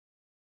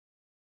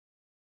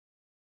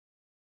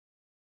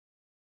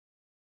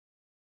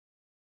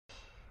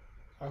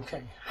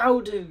Okay,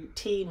 how do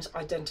teams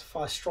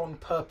identify strong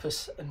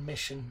purpose and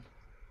mission?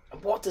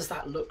 And what does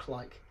that look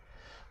like?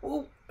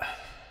 Well,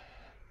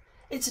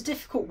 it's a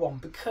difficult one,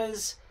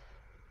 because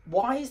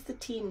why is the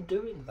team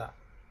doing that?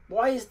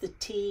 Why is the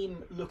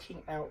team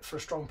looking out for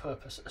a strong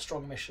purpose, a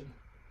strong mission?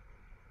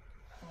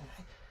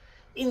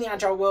 In the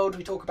agile world,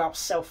 we talk about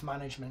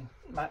self-managing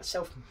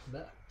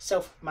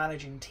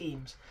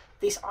teams.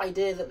 This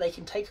idea that they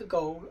can take a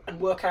goal and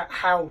work out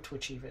how to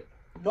achieve it,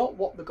 not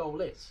what the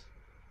goal is.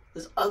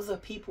 There's other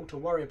people to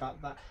worry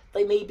about that.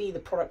 They may be the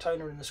product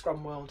owner in the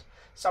Scrum world,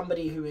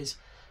 somebody who is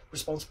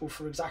responsible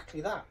for exactly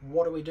that.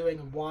 What are we doing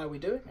and why are we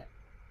doing it?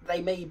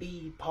 They may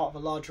be part of a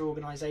larger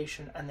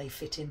organisation and they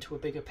fit into a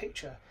bigger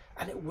picture,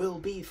 and it will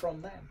be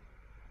from them.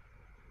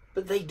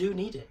 But they do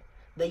need it.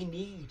 They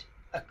need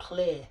a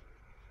clear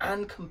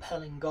and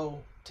compelling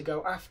goal to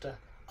go after.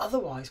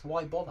 Otherwise,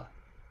 why bother?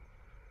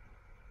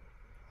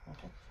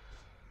 Okay.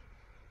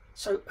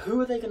 So who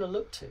are they going to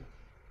look to?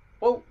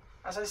 Well,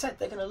 as I said,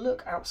 they're going to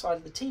look outside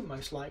of the team,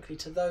 most likely,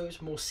 to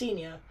those more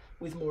senior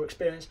with more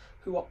experience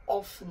who are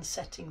often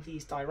setting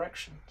these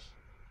directions.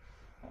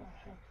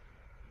 Okay.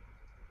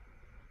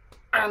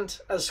 And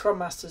as Scrum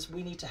Masters,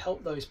 we need to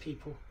help those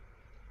people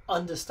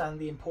understand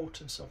the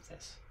importance of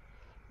this.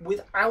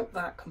 Without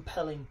that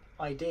compelling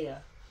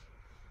idea,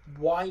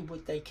 why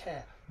would they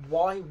care?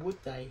 Why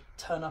would they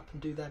turn up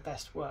and do their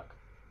best work?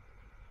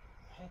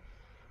 Okay.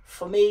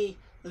 For me,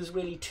 there's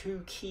really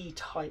two key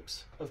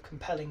types of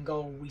compelling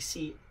goal we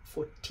see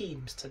for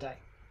teams today.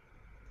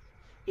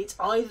 It's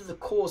either the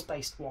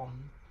cause-based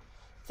one,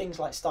 things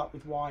like Start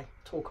With Why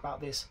talk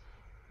about this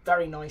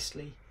very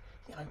nicely.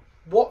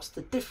 What's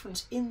the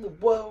difference in the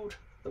world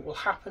that will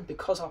happen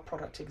because our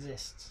product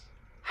exists?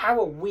 How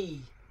are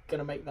we going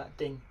to make that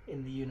ding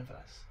in the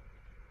universe?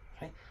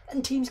 Okay?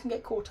 And teams can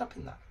get caught up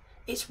in that.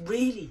 It's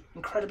really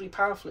incredibly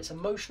powerful. It's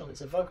emotional. It's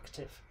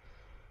evocative.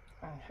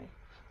 Okay?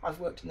 I've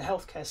worked in the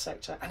healthcare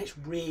sector, and it's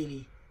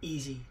really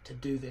easy to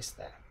do this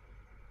there.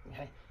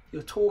 Okay?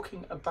 You're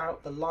talking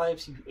about the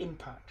lives you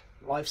impact,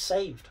 lives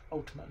saved,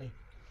 ultimately.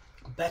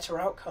 Better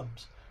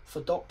outcomes for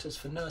doctors,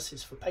 for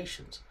nurses, for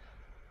patients,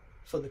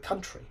 for the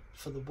country,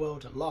 for the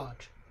world at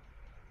large.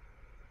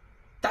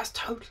 That's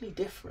totally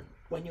different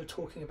when you're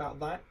talking about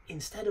that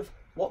instead of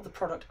what the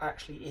product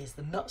actually is,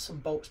 the nuts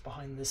and bolts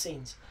behind the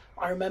scenes.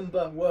 I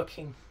remember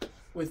working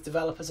with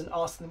developers and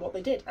asking them what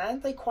they did,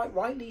 and they quite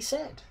rightly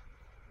said,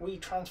 we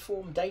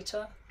transform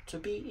data to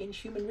be in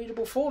human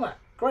readable format.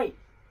 Great,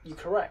 you're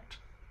correct,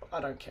 but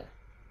I don't care.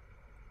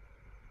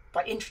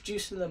 By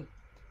introducing them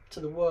to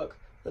the work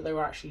that they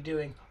were actually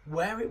doing,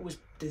 where it was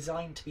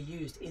designed to be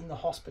used in the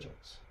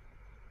hospitals,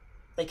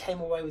 they came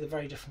away with a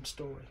very different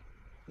story.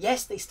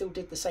 Yes, they still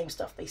did the same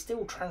stuff. They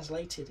still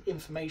translated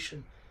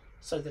information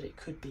so that it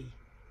could be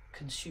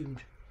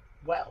consumed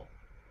well.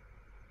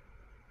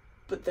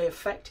 But they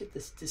affected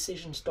the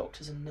decisions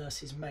doctors and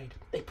nurses made.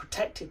 They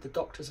protected the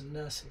doctors and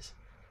nurses.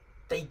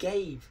 They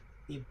gave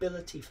the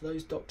ability for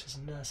those doctors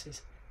and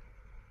nurses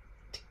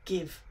to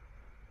give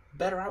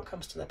better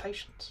outcomes to their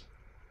patients.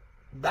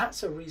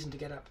 That's a reason to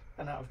get up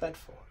and out of bed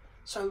for.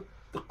 So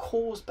the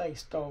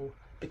cause-based goal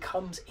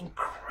becomes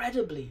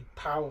incredibly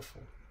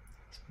powerful.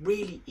 It's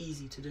really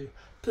easy to do,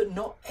 but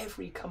not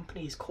every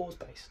company is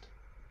cause-based.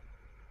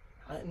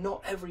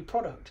 Not every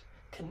product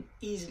can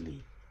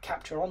easily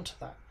capture onto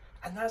that,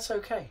 and that's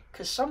okay,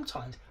 because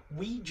sometimes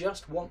we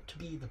just want to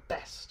be the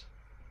best.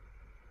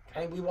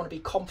 Okay, we want to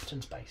be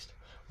competence-based.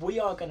 We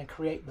are going to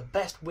create the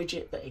best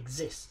widget that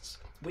exists.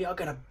 We are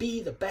going to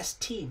be the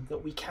best team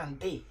that we can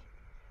be,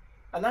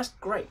 and that's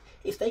great.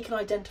 If they can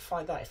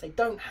identify that, if they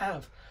don't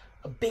have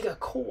a bigger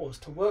cause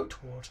to work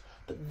towards,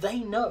 but they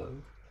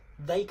know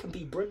they can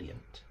be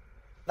brilliant,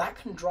 that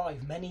can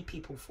drive many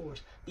people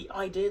forward. The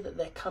idea that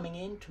they're coming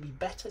in to be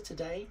better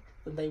today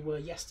than they were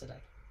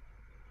yesterday.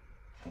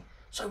 Okay?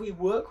 So we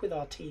work with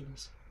our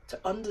teams to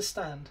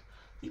understand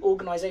the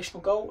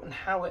organisational goal and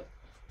how it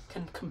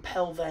can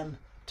compel them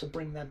to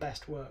bring their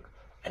best work.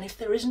 And if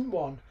there isn't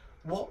one,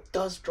 what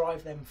does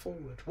drive them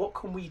forward? What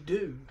can we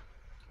do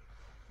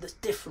that's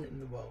different in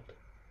the world?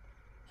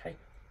 Okay?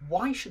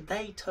 Why should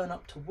they turn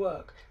up to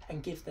work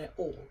and give their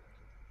all?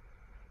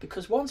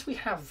 Because once we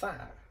have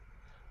that,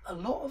 a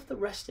lot of the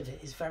rest of it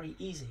is very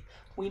easy.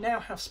 We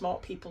now have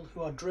smart people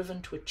who are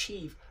driven to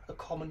achieve a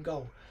common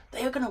goal.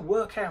 They are going to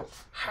work out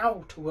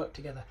how to work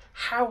together,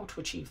 how to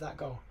achieve that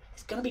goal.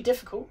 It's going to be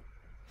difficult.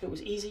 If it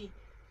was easy,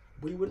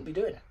 we wouldn't be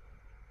doing it.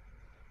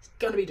 It's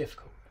going to be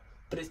difficult,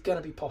 but it's going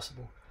to be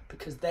possible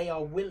because they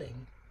are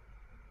willing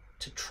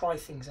to try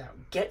things out,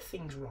 get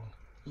things wrong,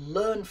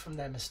 learn from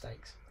their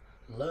mistakes,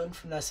 learn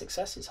from their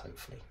successes,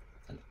 hopefully,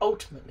 and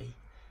ultimately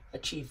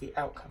achieve the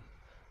outcome.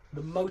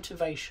 The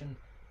motivation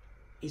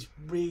is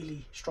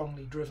really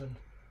strongly driven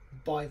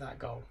by that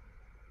goal.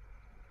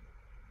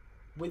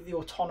 With the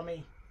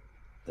autonomy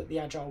that the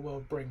agile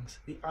world brings,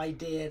 the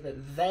idea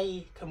that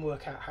they can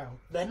work out how.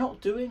 They're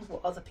not doing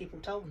what other people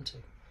tell them to.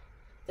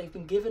 They've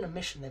been given a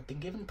mission, they've been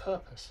given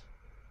purpose.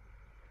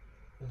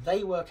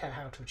 They work out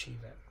how to achieve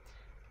it.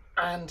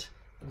 And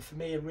for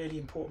me, a really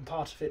important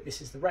part of it,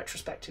 this is the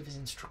retrospective is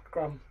in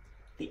Scrum,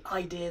 the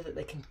idea that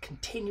they can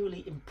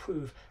continually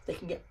improve, they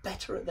can get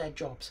better at their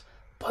jobs,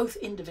 both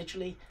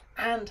individually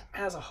and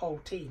as a whole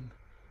team,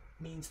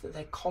 means that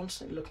they're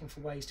constantly looking for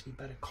ways to be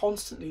better,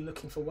 constantly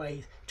looking for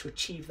ways to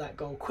achieve that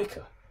goal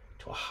quicker,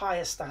 to a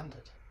higher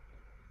standard,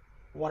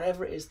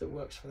 whatever it is that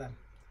works for them.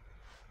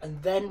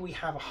 And then we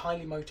have a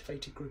highly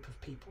motivated group of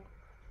people,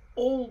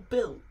 all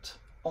built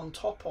on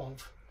top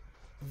of,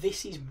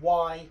 this is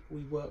why we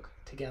work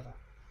together.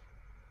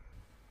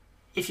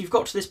 If you've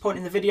got to this point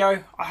in the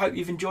video, I hope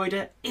you've enjoyed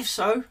it. If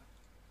so,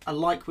 a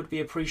like would be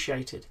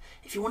appreciated.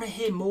 If you want to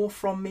hear more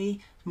from me,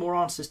 more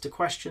answers to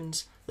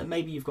questions that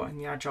maybe you've got in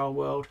the Agile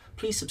world,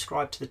 please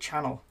subscribe to the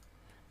channel.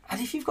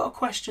 And if you've got a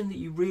question that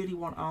you really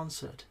want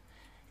answered,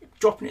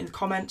 drop it in the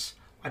comments.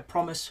 I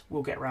promise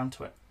we'll get around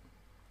to it.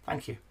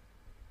 Thank you.